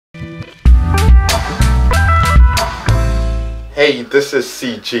Hey, this is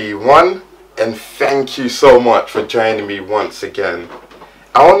CG1 and thank you so much for joining me once again.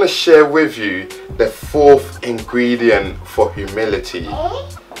 I want to share with you the fourth ingredient for humility.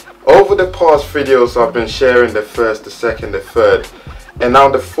 Over the past videos I've been sharing the first, the second, the third, and now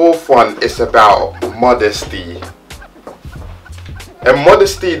the fourth one is about modesty. And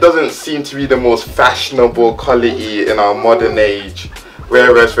modesty doesn't seem to be the most fashionable quality in our modern age,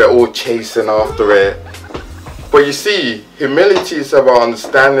 whereas we're all chasing after it. But you see, humility is about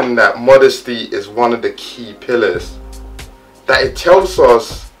understanding that modesty is one of the key pillars. That it tells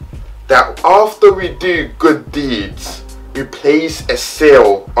us that after we do good deeds, we place a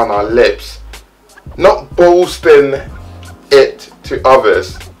seal on our lips, not boasting it to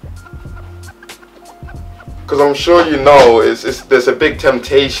others. Because I'm sure you know, there's a big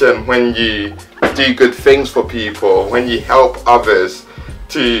temptation when you do good things for people, when you help others,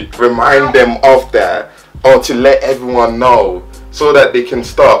 to remind them of that, or to let everyone know, so that they can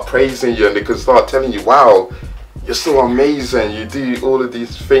start praising you and they can start telling you, wow, you're so amazing, you do all of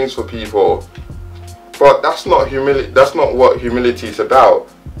these things for people. But that's not humility. That's not what humility is about.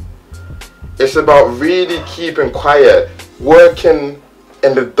 It's about really keeping quiet, working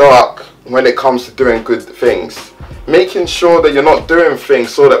in the dark when it comes to doing good things, making sure that you're not doing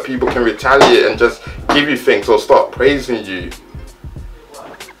things so that people can retaliate and just give you things or start praising you.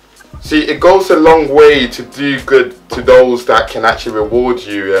 See, it goes a long way to do good to those that can actually reward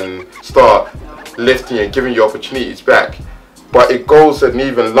you and start lifting and giving you opportunities back. But it goes an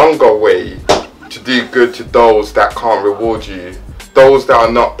even longer way to do good to those that can't reward you, those that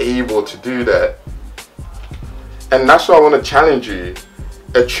are not able to do that. And that's why I want to challenge you.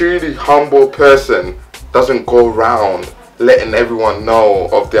 A truly humble person doesn't go around letting everyone know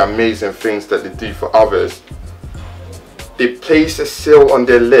of the amazing things that they do for others. They place a seal on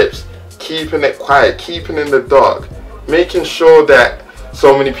their lips, keeping it quiet, keeping it in the dark, making sure that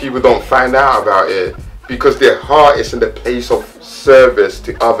so many people don't find out about it, because their heart is in the place of service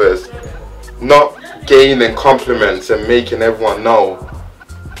to others, not gaining compliments and making everyone know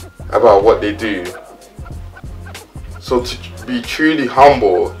about what they do. So to be truly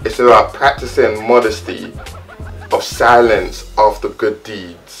humble, it's about practicing modesty of silence after good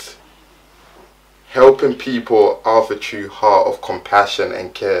deeds, helping people out of a true heart of compassion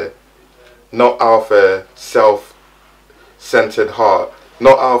and care, not out of a self-centered heart,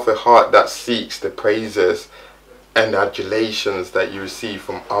 not out of a heart that seeks the praises and adulations that you receive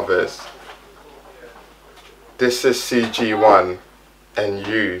from others. This is CG1 and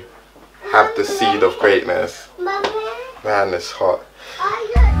you have the seed of greatness. Man, it's hot.